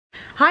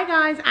Hi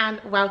guys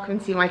and welcome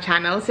to my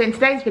channel. So in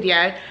today's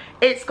video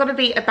it's going to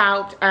be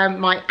about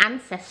my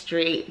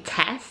ancestry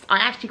test. I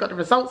actually got the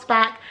results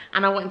back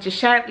and I wanted to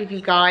share it with you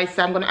guys,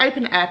 so I'm going to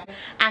open it up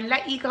and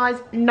let you guys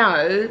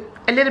know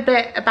a little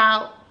bit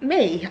about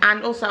me,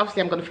 and also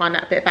obviously I'm going to find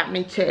out a bit about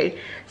me too.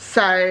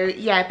 So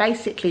yeah,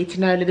 basically to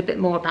know a little bit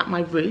more about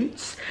my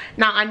roots.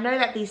 Now I know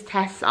that these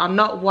tests are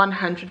not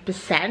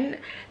 100%.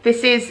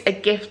 This is a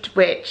gift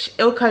which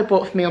Ilko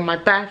bought for me on my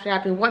birthday.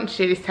 I've been wanting to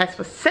do this test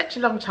for such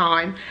a long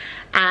time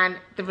and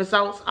the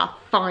results are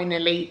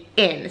finally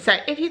in. So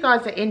if you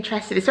guys are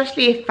interested,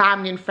 especially if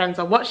family and friends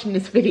are watching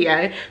this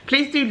video,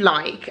 please do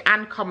like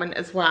and comment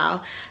as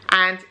well.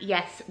 And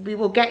yes, we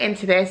will get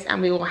into this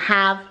and we will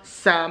have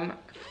some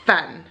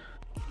fun.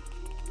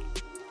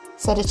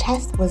 So the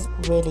test was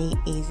really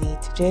easy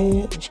to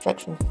do,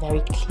 instructions were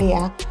very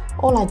clear.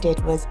 All I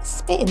did was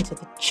spit into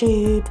the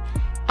tube,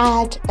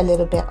 add a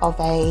little bit of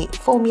a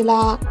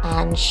formula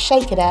and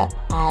shake it up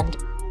and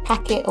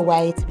pack it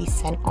away to be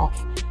sent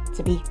off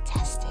to be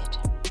tested.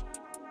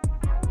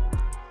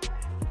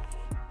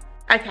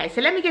 Okay,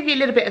 so let me give you a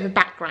little bit of a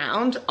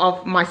background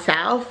of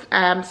myself.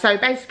 So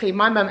basically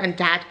my mum and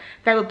dad,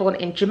 they were born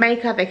in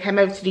Jamaica. They came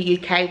over to the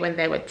UK when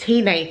they were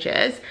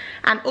teenagers.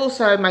 And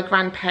also my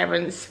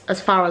grandparents, as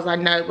far as I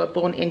know, were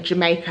born in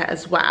Jamaica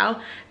as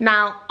well.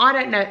 Now, I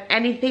don't know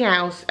anything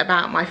else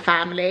about my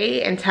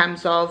family in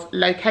terms of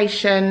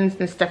locations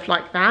and stuff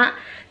like that.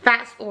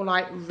 That's all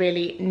I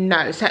really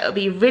know. So it'll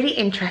be really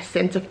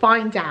interesting to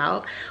find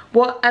out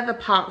what other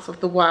parts of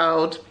the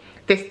world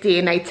this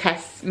DNA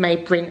test may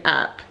bring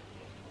up.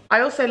 I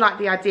also like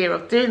the idea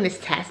of doing this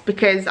test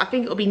because I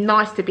think it'll be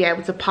nice to be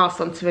able to pass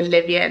on to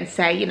Olivia and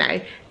say, you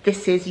know,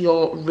 this is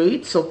your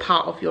roots or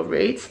part of your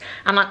roots.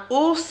 And I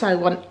also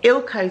want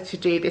Ilko to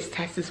do this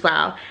test as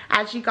well.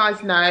 As you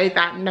guys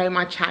that know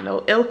my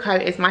channel, Ilko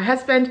is my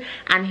husband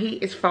and he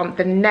is from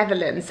the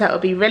Netherlands. So it'll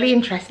be really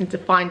interesting to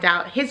find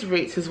out his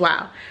roots as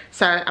well.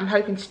 So I'm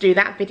hoping to do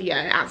that video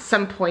at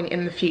some point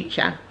in the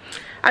future.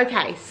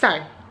 Okay,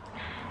 so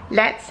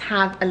let's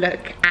have a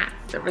look at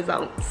the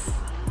results.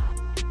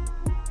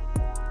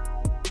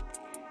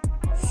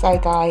 So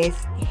guys,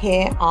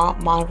 here are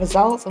my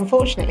results.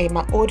 Unfortunately,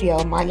 my audio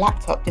on my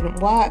laptop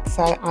didn't work,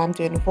 so I'm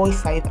doing a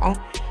voiceover.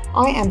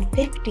 I am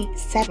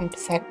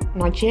 57%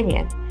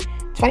 Nigerian,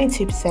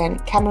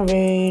 22%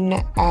 Cameroon,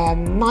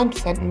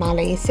 9%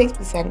 Mali,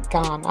 6%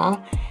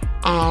 Ghana,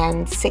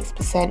 and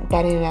 6%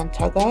 Benin and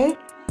Togo.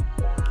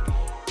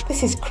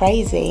 This is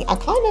crazy. I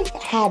kind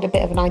of had a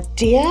bit of an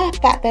idea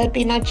that there'd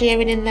be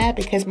Nigerian in there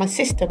because my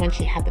sister, when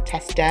she had the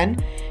test done,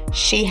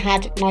 she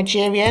had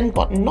Nigerian,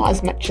 but not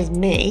as much as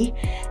me.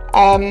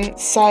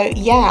 So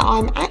yeah,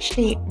 I'm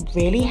actually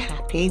really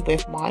happy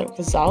with my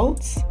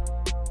results.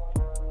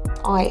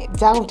 I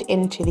delved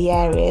into the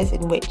areas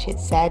in which it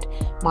said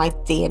my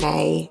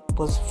DNA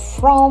was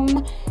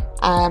from,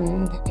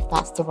 if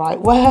that's the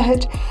right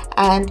word,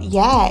 and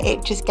yeah,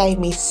 it just gave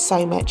me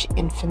so much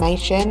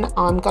information.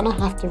 I'm gonna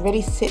have to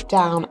really sit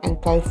down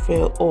and go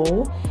through it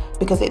all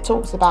because it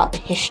talks about the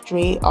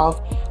history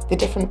of the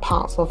different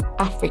parts of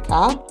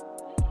Africa,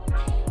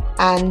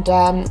 and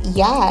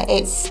yeah,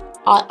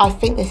 I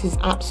think this is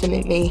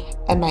absolutely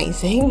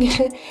amazing.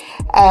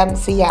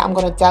 So yeah, I'm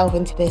going to delve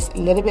into this a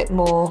little bit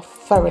more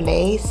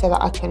thoroughly so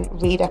that I can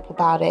read up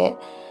about it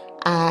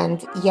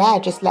and yeah,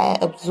 just let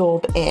it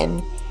absorb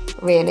in,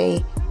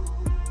 really.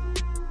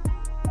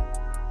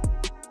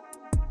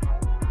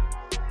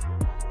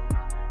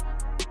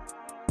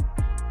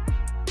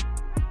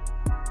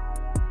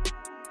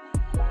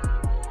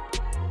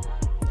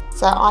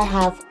 So I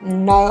have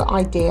no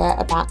idea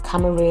about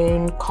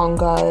Cameroon,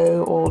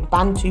 Congo, or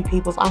Bantu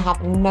peoples. I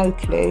have no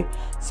clue.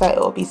 So it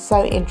will be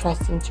so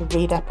interesting to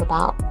read up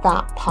about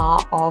that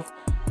part of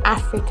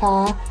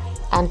Africa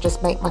and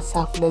just make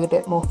myself a little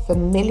bit more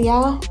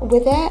familiar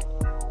with it.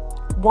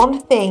 One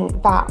thing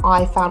that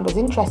I found was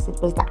interesting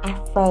was the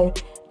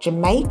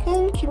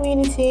Afro-Jamaican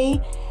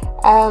community,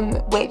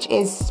 which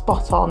is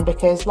spot on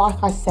because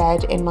like I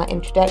said in my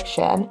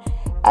introduction,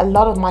 a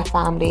lot of my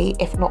family,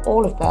 if not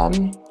all of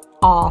them,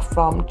 are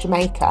from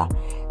Jamaica.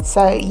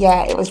 So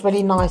yeah, it was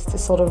really nice to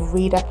sort of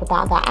read up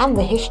about that and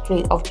the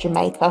history of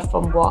Jamaica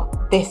from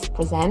what this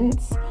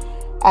presents.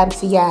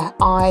 So yeah,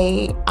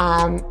 I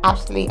am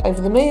absolutely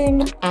over the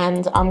moon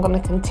and I'm going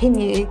to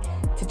continue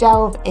to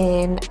delve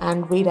in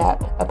and read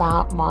up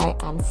about my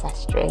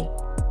ancestry.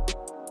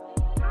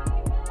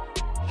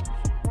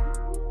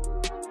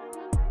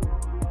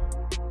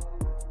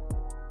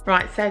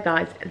 Right, so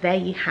guys, there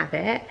you have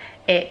it.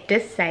 It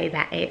does say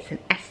that it's an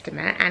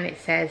estimate and it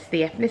says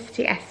the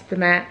ethnicity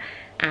estimate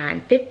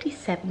and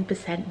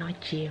 57%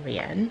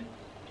 Nigerian,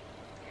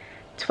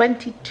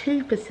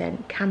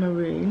 22%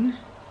 Cameroon,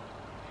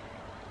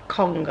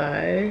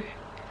 Congo,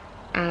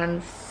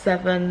 and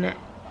 7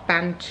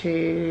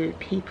 Bantu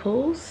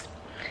peoples,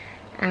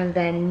 and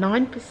then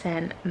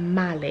 9%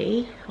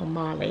 Mali,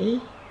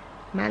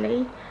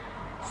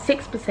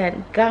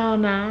 6%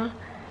 Ghana,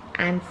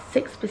 and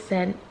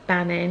 6%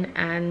 Benin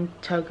and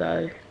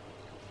Togo.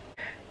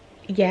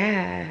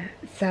 Yeah,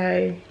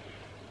 so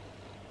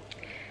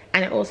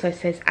and it also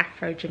says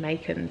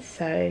Afro-Jamaican,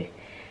 so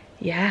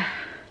yeah.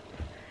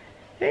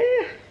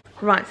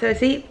 Right, so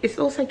see, it's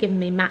also given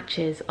me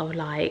matches of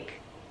like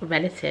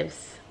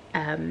relatives,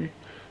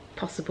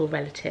 possible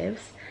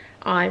relatives.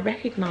 I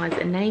recognise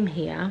a name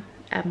here,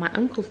 my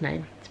uncle's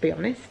name, to be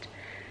honest.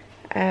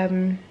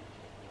 Yeah,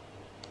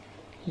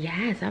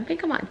 so I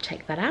think I might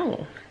check that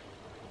out.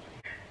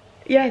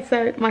 Yeah,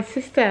 so my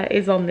sister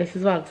is on this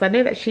as well, because I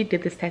know that she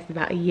did this test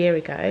about a year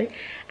ago,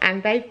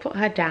 and they put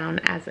her down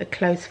as a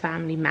close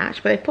family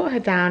match, but they put her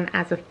down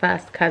as a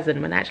first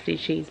cousin when actually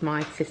she's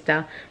my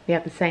sister. We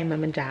have the same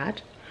mum and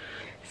dad.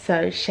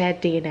 So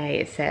shared DNA,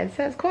 it says.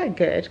 So it's quite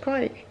good,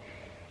 quite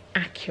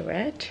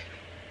accurate.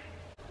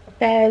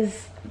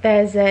 There's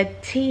a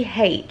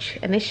TH,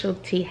 initial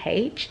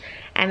TH,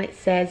 and it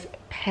says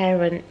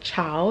parent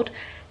child.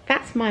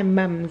 That's my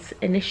mum's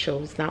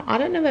initials. Now, I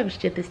don't know whether she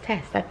did this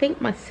test. I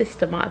think my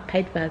sister might have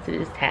paid for her to do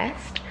this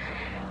test.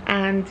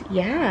 And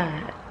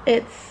yeah,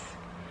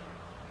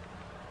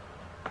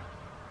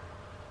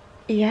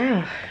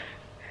 yeah.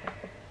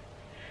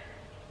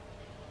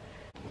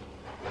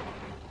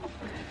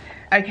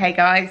 Okay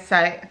guys,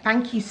 so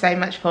thank you so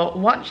much for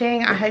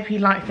watching. I hope you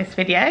liked this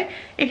video.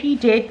 If you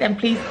did, then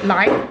please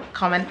like,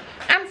 comment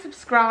and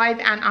subscribe,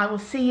 and I will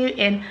see you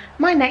in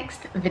my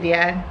next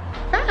video.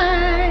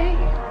 Bye!